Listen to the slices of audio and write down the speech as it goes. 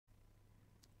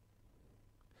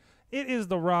It is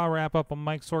the Raw Wrap Up. I'm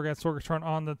Mike Sorgatron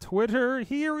on the Twitter,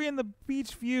 here in the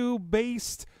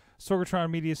Beachview-based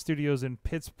Sorgatron Media Studios in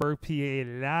Pittsburgh, PA,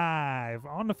 live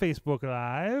on the Facebook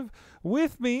Live.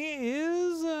 With me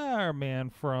is our man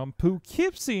from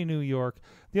Poughkeepsie, New York,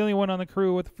 the only one on the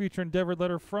crew with a future endeavor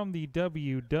letter from the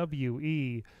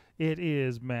WWE. It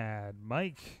is Mad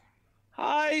Mike.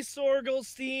 Hi,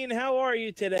 Sorgelstein. How are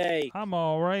you today? I'm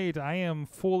all right. I am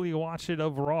fully watching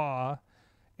of Raw.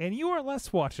 And you are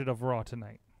less watching of Raw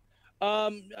tonight.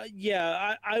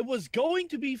 Yeah, I was going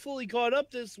to be fully caught up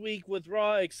this week with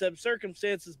Raw, except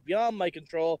circumstances beyond my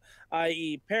control,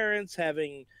 i.e. parents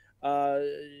having,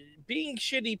 being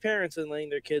shitty parents and letting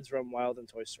their kids run wild in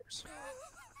toy stores.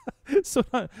 So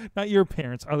not your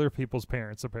parents, other people's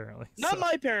parents, apparently. Not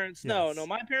my parents. Yes. No,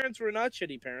 my parents were not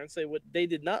shitty parents. They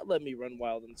did not let me run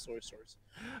wild in toy stores.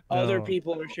 Other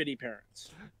people are shitty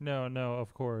parents. No,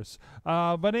 of course.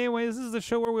 But anyway, this is the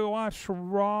show where we watch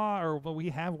Raw, or we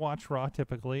have watched Raw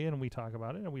typically, and we talk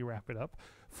about it and we wrap it up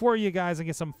for you guys and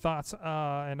get some thoughts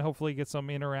and hopefully get some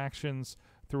interactions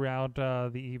throughout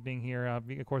the evening here.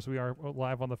 Of course, we are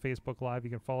live on the Facebook Live.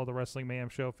 You can follow the Wrestling Mayhem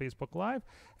Show Facebook Live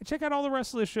and check out all the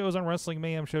rest of the shows on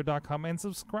WrestlingMayhemShow.com and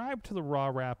subscribe to the Raw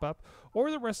Wrap Up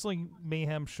or the Wrestling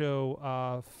Mayhem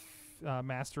Show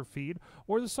master feed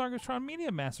or the Sorgatron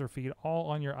Media master feed, all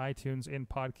on your iTunes in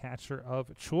podcatcher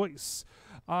of choice.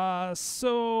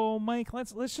 So Mike,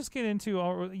 let's just get into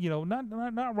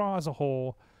not Raw as a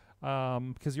whole,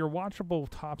 because your watchable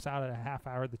tops out at a half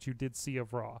hour that you did see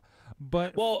of Raw.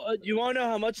 But you want to know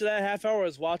how much of that half hour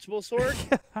was watchable,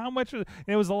 Sorg? how much?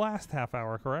 It was the last half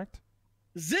hour, correct?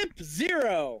 Zip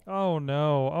zero. Oh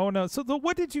no! So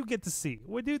what did you get to see?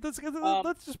 Let's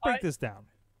just break this down.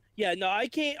 Yeah, no, I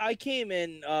came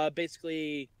in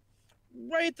basically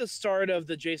right at the start of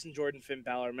the Jason Jordan Finn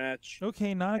Balor match.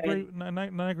 Okay, not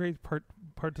a great part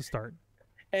to start.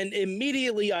 And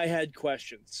immediately I had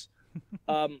questions.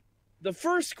 The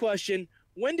first question: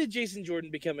 when did Jason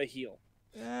Jordan become a heel?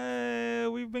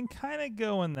 We've been kind of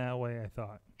going that way, I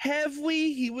thought. Have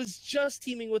we? He was just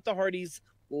teaming with the Hardys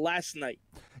last night.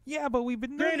 Yeah, but we've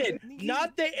been... Granted,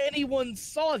 not that anyone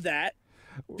saw that.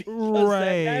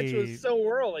 Right. That match was so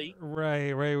early.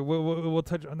 Right. We'll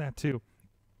touch on that too.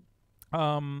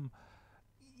 No,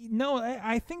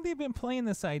 I think they've been playing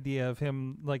this idea of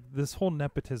him, like this whole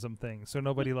nepotism thing, so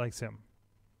nobody likes him.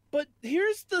 But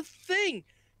here's the thing.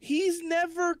 He's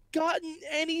never gotten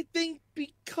anything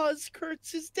because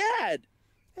Kurt's his dad.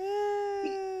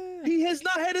 He has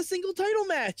not had a single title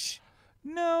match.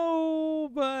 No,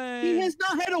 but... he has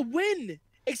not had a win,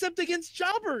 except against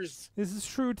jobbers. This is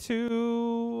true,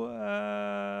 too.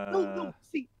 No.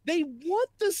 See, they want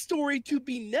the story to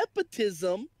be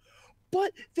nepotism,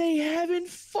 but they haven't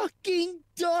fucking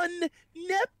done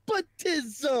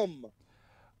nepotism.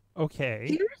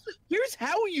 Okay. Here's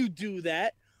how you do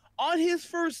that. On his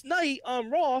first night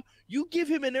on Raw, you give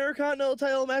him an Intercontinental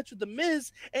title match with The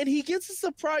Miz, and he gets a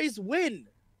surprise win.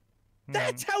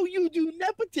 That's how you do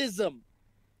nepotism.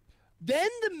 Then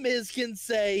The Miz can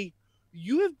say,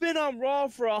 you have been on Raw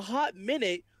for a hot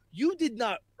minute. You did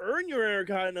not earn your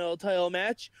Intercontinental title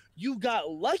match. You got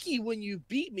lucky when you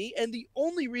beat me, and the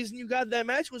only reason you got that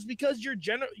match was because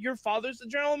your father's the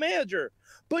general manager.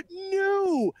 But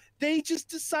no, they just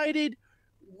decided,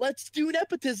 let's do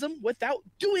nepotism without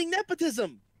doing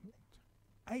nepotism.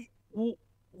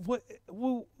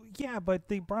 Yeah, but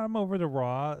they brought him over to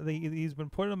Raw. He's been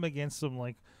putting him against some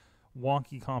like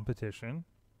wonky competition.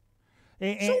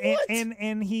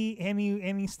 And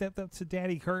he stepped up to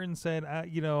Daddy Kurt and said,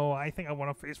 I think I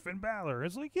want to face Finn Balor.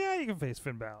 It's like, yeah, you can face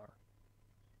Finn Balor.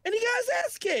 And he got his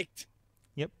ass kicked.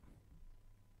 Yep.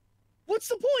 What's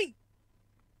the point?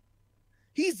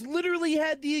 He's literally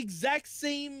had the exact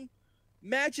same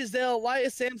matches that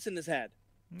Elias Sampson has had.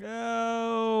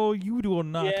 No, you will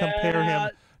not compare him.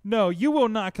 No, you will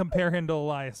not compare him to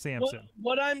Elias Sampson.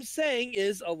 What I'm saying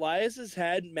is Elias has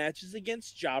had matches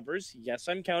against jobbers. Yes,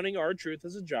 I'm counting R-Truth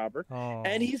as a jobber. Oh.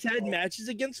 And he's had matches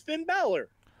against Finn Balor.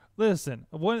 Listen,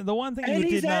 the one thing and you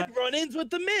he's did had not... run-ins with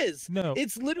The Miz. No.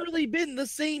 It's literally been the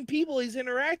same people he's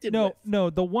interacted with. No,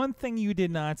 the one thing you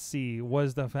did not see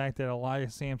was the fact that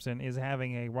Elias Sampson is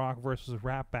having a Rock versus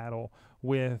Rap battle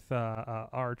with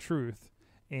R-Truth,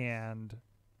 and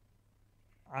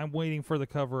I'm waiting for the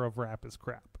cover of Rap is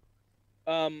Crap.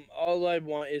 All I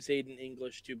want is Aiden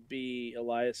English to be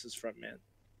Elias's frontman.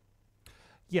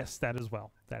 Yes, that as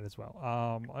well.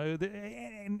 And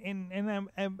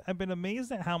I've been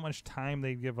amazed at how much time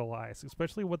they give Elias,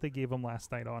 especially what they gave him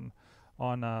last night on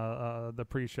the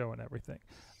pre-show and everything.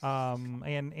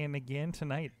 And again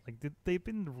tonight, like they've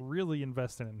been really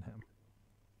investing in him.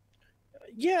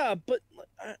 Yeah, but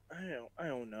I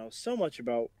don't know. So much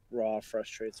about Raw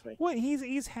frustrates me. Well,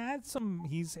 he's had some.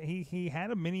 He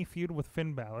had a mini feud with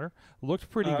Finn Balor, looked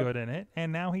pretty Uh-huh. good in it,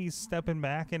 and now he's stepping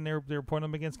back, and they're putting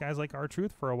him against guys like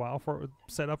R-Truth for a while for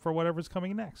set up for whatever's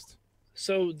coming next.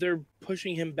 So they're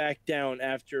pushing him back down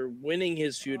after winning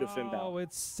his feud with Finn Oh, Balor.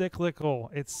 it's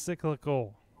cyclical. It's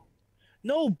cyclical.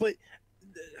 No, but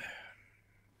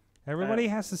Everybody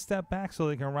has to step back so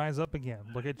they can rise up again.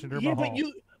 Look at Jinder yeah,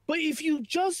 Mahal. but if you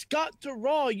just got to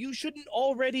Raw, you shouldn't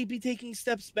already be taking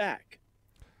steps back.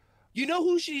 You know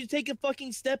who should take a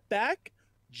fucking step back?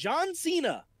 John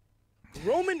Cena.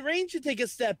 Roman Reigns should take a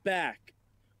step back.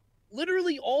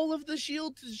 Literally all of the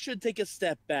Shield should take a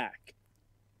step back.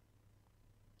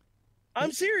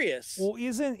 I'm serious. Well,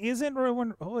 isn't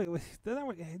Roman? Oh, now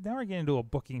we're getting into a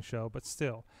booking show, but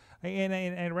still, and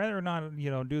I'd rather not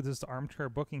do this armchair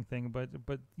booking thing,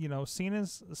 but Cena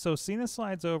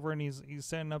slides over and he's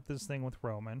setting up this thing with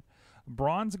Roman.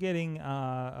 Braun's getting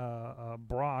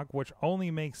Brock, which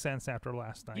only makes sense after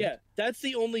last night. Yeah, that's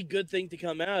the only good thing to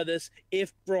come out of this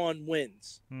if Braun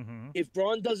wins. Mm-hmm. If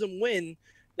Braun doesn't win,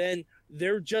 then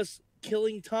they're just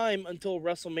killing time until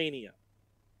WrestleMania.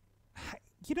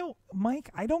 Mike,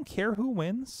 I don't care who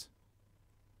wins.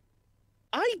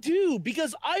 I do,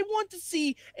 because I want to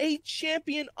see a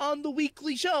champion on the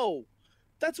weekly show.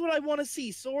 That's what I want to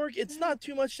see, Sorg. It's not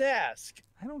too much to ask.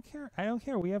 I don't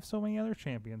care. We have so many other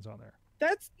champions on there.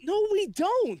 No, we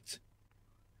don't.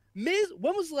 Miz,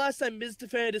 when was the last time Miz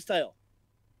defended his title?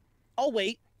 I'll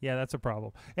wait. Yeah, that's a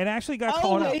problem. And actually got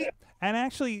called out. And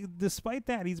actually, despite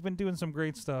that, he's been doing some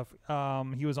great stuff.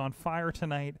 He was on fire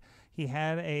tonight. He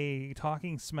had a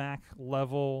Talking Smack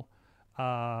level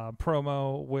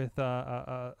promo with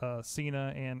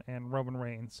Cena and Roman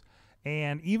Reigns,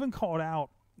 and even called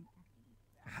out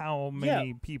how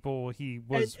many people he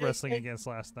was wrestling against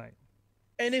last night.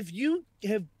 And if you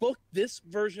have booked this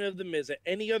version of The Miz at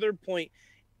any other point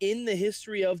in the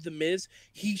history of The Miz,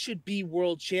 he should be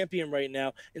world champion right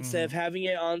now instead of having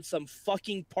it on some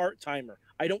fucking part-timer.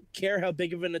 I don't care how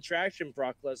big of an attraction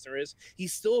Brock Lesnar is.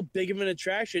 He's still a big of an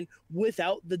attraction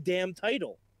without the damn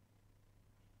title.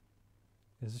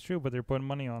 This is true, but they're putting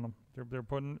money on him. They're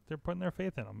putting their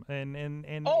faith in him, and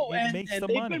makes the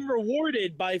they've money. been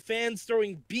rewarded by fans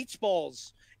throwing beach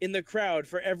balls in the crowd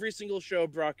for every single show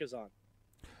Brock is on.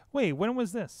 Wait, when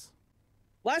was this?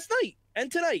 Last night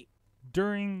and tonight.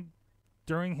 During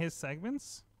his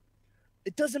segments?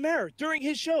 It doesn't matter. During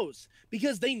his shows,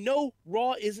 because they know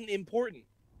Raw isn't important.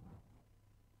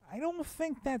 I don't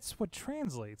think that's what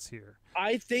translates here.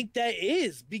 I think that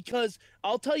is, because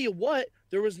I'll tell you what,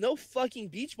 there was no fucking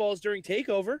beach balls during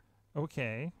TakeOver.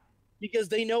 Okay. Because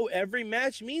they know every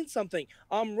match means something.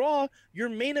 On Raw, your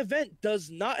main event does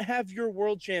not have your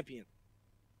world champion.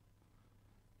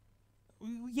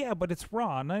 Yeah, but it's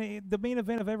Raw. The main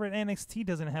event of every NXT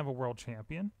doesn't have a world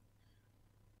champion.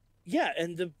 Yeah,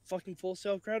 and the fucking Full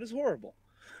Sail crowd is horrible.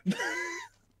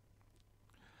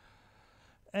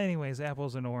 Anyways,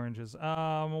 apples and oranges.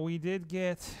 We did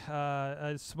get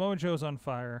Samoa Joe's on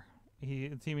fire. He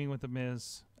teaming with the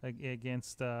Miz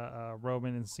against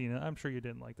Roman and Cena. I'm sure you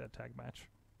didn't like that tag match.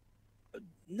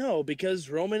 No, because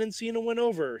Roman and Cena went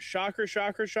over. Shocker,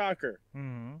 shocker, shocker.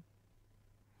 Mm-hmm.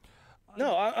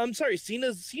 No, I'm sorry.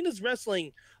 Cena's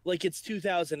wrestling like it's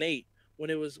 2008 when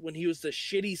he was the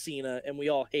shitty Cena and we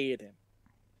all hated him.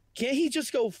 Can't he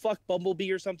just go fuck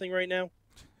Bumblebee or something right now?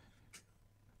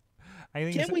 I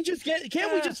think Can't we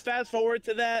just fast forward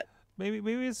to that? Maybe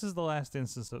this is the last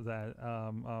instance of that.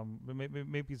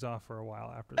 Maybe he's off for a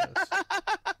while after this.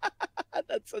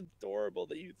 That's adorable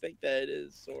that you think that it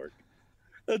is, Sorg.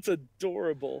 That's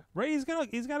adorable. Right? He's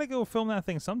got to go film that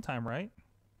thing sometime, right?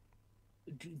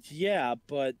 Yeah,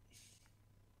 but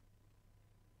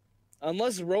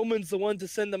unless Roman's the one to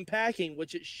send them packing,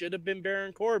 which it should have been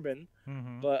Baron Corbin.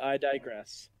 Mm-hmm. But I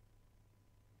digress.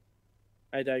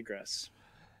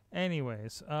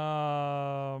 Anyways,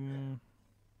 I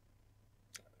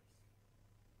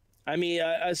mean,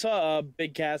 I saw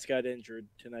Big Cass got injured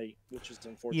tonight, which is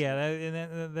unfortunate.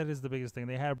 Yeah, that is the biggest thing.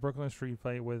 They had a Brooklyn Street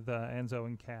fight with Enzo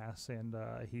and Cass, and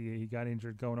he got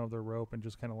injured going over the rope and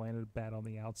just kind of landed bad on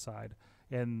the outside.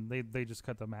 And they just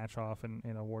cut the match off and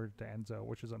awarded to Enzo,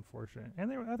 which is unfortunate.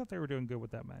 And I thought they were doing good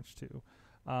with that match too.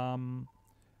 Well,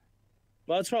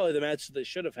 that's probably the match they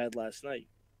should have had last night.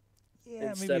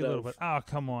 Yeah, maybe a little bit. Oh,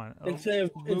 come on. Instead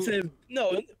of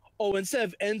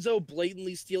Enzo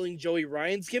blatantly stealing Joey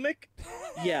Ryan's gimmick.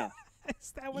 Yeah.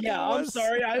 Is that what yeah, that was? I'm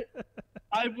sorry.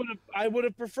 I would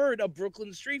have preferred a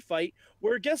Brooklyn street fight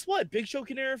where guess what? Big Show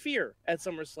can interfere at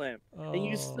SummerSlam, and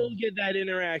you still get that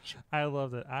interaction. I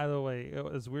loved it. Either way,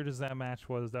 as weird as that match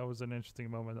was, that was an interesting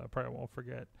moment that I probably won't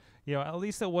forget. You know, at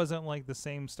least it wasn't like the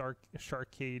same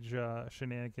shark cage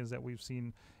shenanigans that we've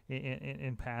seen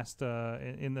in past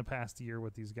in the past year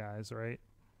with these guys, right?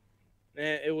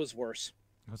 It was worse.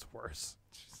 It was worse.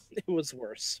 It was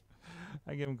worse.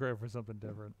 I give him credit for something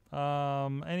different.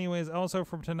 Anyways, also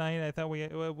from tonight, I thought we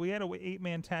had a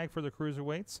 8-man tag for the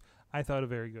cruiserweights. I thought a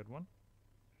very good one.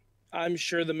 I'm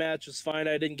sure the match was fine.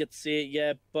 I didn't get to see it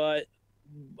yet, but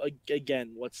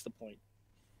again, what's the point?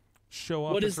 Show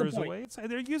off the cruiserweights?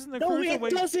 They're using the cruiserweights. No,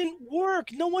 it doesn't work.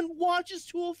 No one watches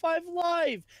 205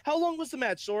 Live. How long was the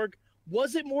match, Sorg?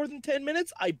 Was it more than 10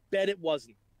 minutes? I bet it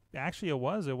wasn't. Actually, it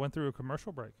was. It went through a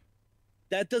commercial break.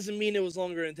 That doesn't mean it was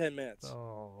longer than 10 minutes.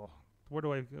 Oh, where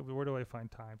do I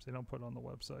find times? They don't put it on the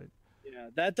website. Yeah,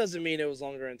 that doesn't mean it was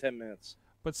longer than 10 minutes.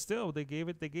 But still, they gave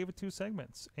it 2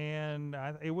 segments, and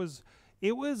it was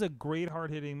a great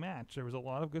hard-hitting match. There was a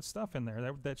lot of good stuff in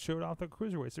there that showed off the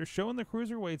cruiserweights. They're showing the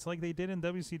cruiserweights like they did in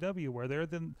WCW, where they're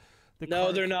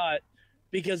No, they're not.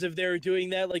 Because if they were doing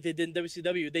that like they did in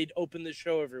WCW, they'd open the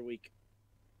show every week.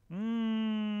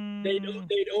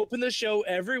 They'd open the show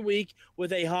every week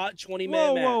with a hot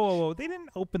 20-minute match. Whoa! They didn't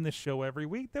open the show every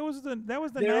week. That was the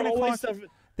 9 o'clock.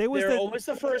 They're always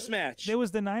the first match. There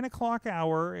was the 9 o'clock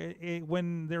hour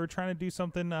when they were trying to do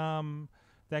something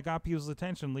that got people's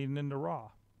attention leading into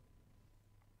Raw.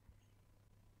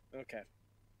 Okay.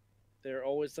 They're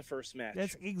always the first match.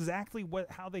 That's exactly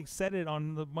how they said it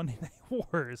on the Monday Night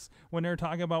Wars when they were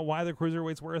talking about why the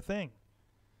cruiserweights were a thing.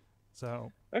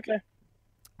 So okay.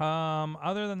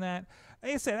 Other than that,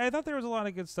 like I said, I thought there was a lot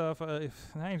of good stuff.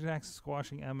 Nia Jax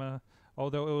squashing Emma,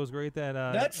 although it was great that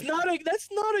that's not a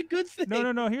good thing.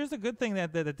 No. Here's the good thing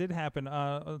that did happen.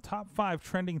 Top 5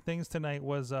 trending things tonight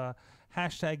was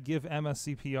hashtag give Emma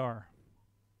CPR.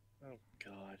 Oh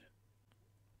God,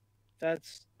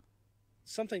 that's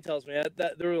something tells me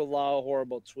that there were a lot of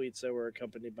horrible tweets that were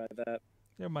accompanied by that.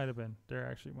 There might have been. There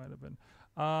actually might have been.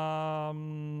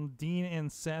 Dean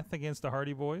and Seth against the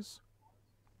Hardy Boys.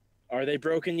 Are they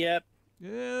broken yet?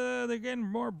 Yeah, they're getting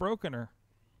more brokener.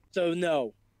 So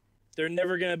no, they're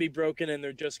never going to be broken, and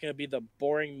they're just going to be the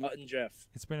boring Mutt and Jeff.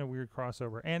 It's been a weird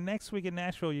crossover. And next week in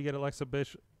Nashville, you get Alexa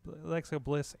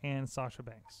Bliss and Sasha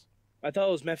Banks. I thought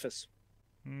it was Memphis.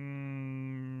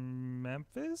 Memphis?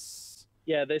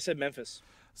 Yeah, they said Memphis.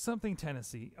 Something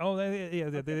Tennessee. Oh, they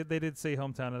did say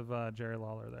hometown of Jerry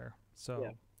Lawler there. So.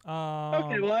 Yeah.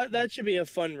 Okay, well that should be a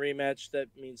fun rematch. That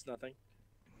means nothing.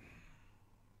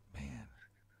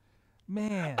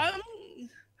 Man.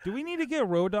 Do we need to get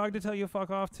Road Dogg to tell you fuck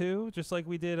off too? Just like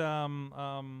we did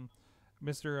Mr.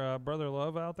 Brother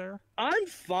Love out there? I'm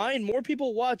fine. More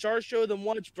people watch our show than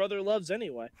watch Brother Love's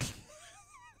anyway.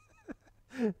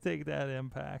 Take that,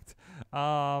 Impact.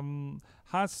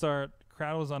 Hot start.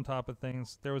 Crowd was on top of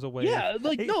things. There was a wave. Yeah,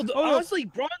 honestly,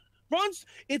 Braun's,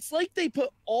 it's like they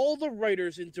put all the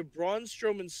writers into Braun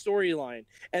Strowman's storyline,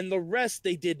 and the rest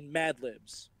they did Mad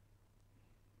Libs.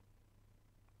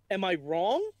 Am I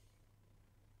wrong?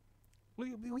 Well,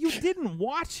 you didn't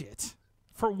watch it,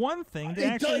 for one thing, to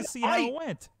actually see how it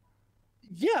went.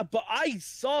 Yeah, but I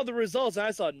saw the results, and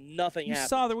I saw nothing happen.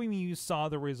 You saw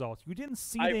the results. You didn't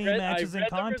see any matches in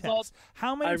context.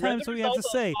 How many times do we have to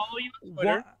say,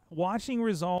 watching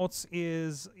results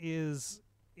is...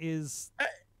 It's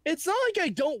not like I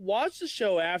don't watch the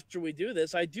show after we do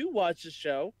this. I do watch the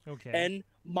show, and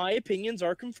my opinions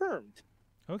are confirmed.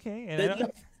 Okay,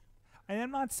 and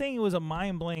I'm not saying it was a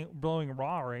mind-blowing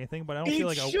Raw or anything, but I don't feel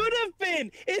like it should have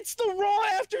been. It's the Raw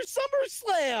after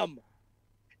SummerSlam.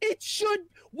 It should.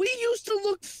 We used to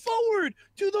look forward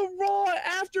to the Raw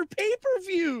after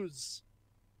pay-per-views.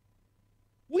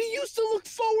 We used to look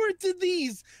forward to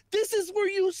these. This is where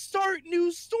you start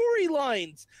new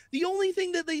storylines. The only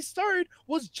thing that they started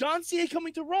was John Cena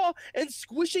coming to Raw and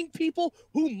squishing people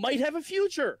who might have a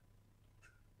future.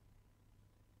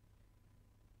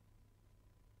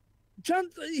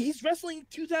 He's wrestling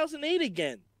 2008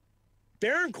 again.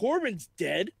 Baron Corbin's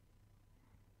dead.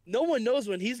 No one knows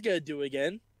when he's going to do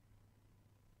again.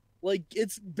 Like,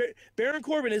 Baron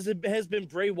Corbin has been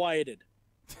Bray Wyatted.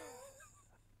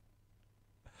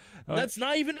 That's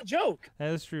not even a joke.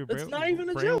 That is true. That's not even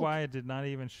a joke. Bray Wyatt did not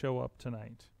even show up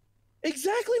tonight.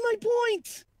 Exactly my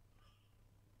point.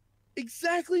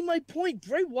 Exactly my point.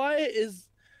 Bray Wyatt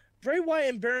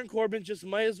and Baron Corbin just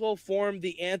might as well form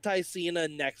the anti-Cena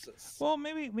nexus. Well,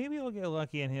 maybe he'll get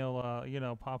lucky and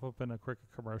he'll pop up in a cricket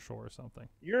commercial or something.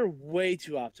 You're way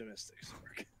too optimistic,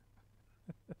 Sorg.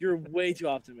 You're way too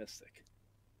optimistic.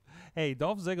 Hey,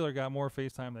 Dolph Ziggler got more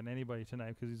FaceTime than anybody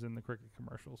tonight because he's in the cricket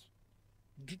commercials.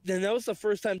 Then that was the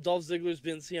first time Dolph Ziggler's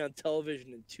been seen on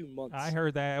television in 2 months. I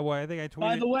heard that. Well, I think I tweeted.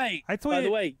 By the I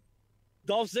way,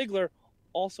 Dolph Ziggler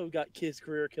also got his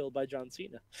career killed by John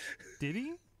Cena. Did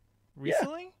he?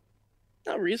 Recently?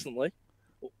 Yeah. Not recently.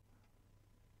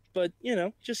 But,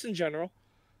 just in general.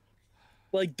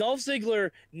 Like, Dolph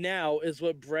Ziggler now is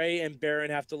what Bray and Baron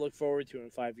have to look forward to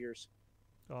in 5 years.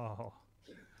 Oh.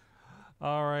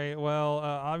 All right. Well,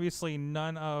 obviously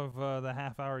none of the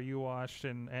half hour you watched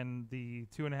and the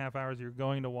 2.5 hours you're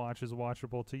going to watch is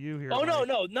watchable to you here. Oh, Mike.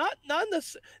 No, not in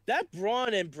this. That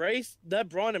Braun and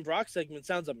Brock segment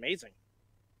sounds amazing.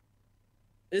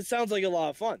 It sounds like a lot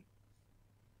of fun.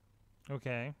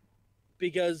 Okay.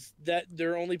 Because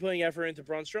they're only putting effort into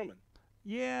Braun Strowman.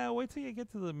 Yeah, wait till you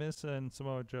get to the Miz and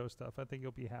Samoa Joe stuff. I think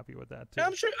you'll be happy with that too.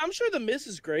 I'm sure the Miz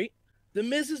is great. The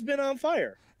Miz has been on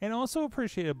fire. And also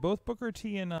appreciated both Booker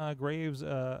T and Graves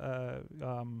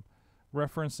referencing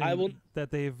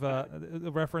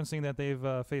that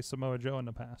they've faced Samoa Joe in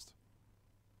the past.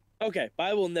 Okay, but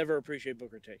I will never appreciate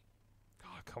Booker T.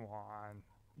 Oh, come on.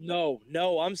 No,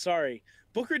 I'm sorry.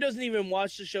 Booker doesn't even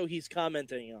watch the show he's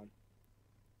commenting on.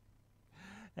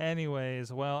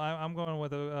 Anyways, well, I'm going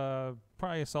with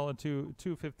probably a solid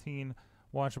 2:15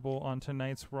 watchable on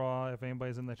tonight's Raw. If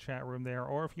anybody's in the chat room there,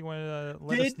 or if you want to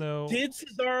let us know. Did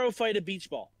Cesaro fight a beach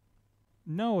ball?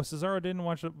 No, Cesaro didn't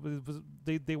watch it.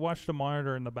 They watched the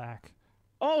monitor in the back.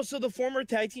 Oh, so the former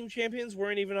tag team champions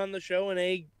weren't even on the show in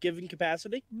a given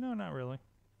capacity? No, not really.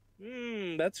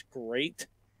 That's great.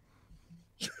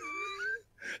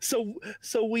 So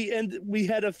we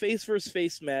had a face versus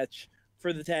face match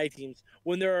for the tag teams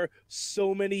when there are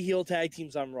so many heel tag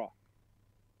teams on Raw.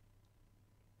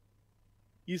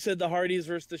 You said the Hardys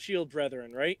versus the Shield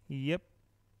Brethren, right? Yep.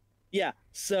 Yeah.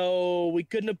 So we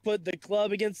couldn't have put the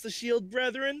Club against the Shield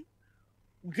Brethren.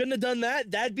 We couldn't have done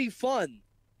that. That'd be fun.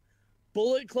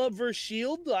 Bullet Club versus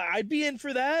Shield. I'd be in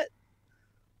for that.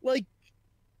 Like,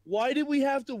 why did we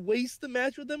have to waste the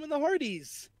match with them and the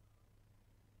Hardys?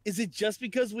 Is it just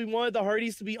because we wanted the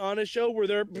Hardys to be on a show where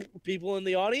there are people in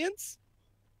the audience?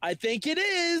 I think it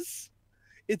is.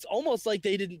 It's almost like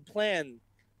they didn't plan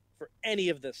for any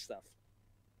of this stuff.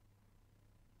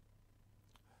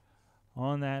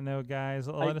 On that note, guys,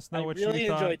 let us know what you thought. I really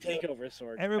enjoyed Takeover,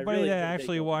 Sorg. Everybody that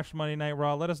actually watched Monday Night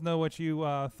Raw, let us know what you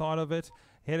thought of it.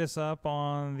 Hit us up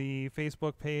on the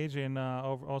Facebook page and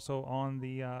also on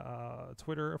the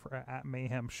Twitter at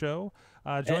Mayhem Show.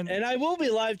 And I will be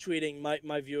live tweeting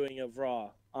my viewing of Raw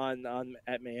on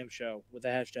at Mayhem Show with the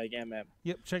hashtag MM.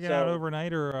 Yep, check it out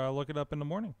overnight or look it up in the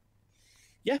morning.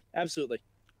 Yeah, absolutely.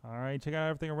 All right, check out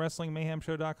everything at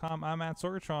WrestlingMayhemShow.com. I'm at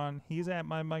Sorgatron. He's at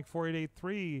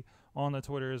MyMike4883 on the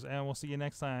Twitters, and we'll see you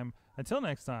next time. Until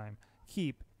next time,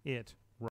 keep it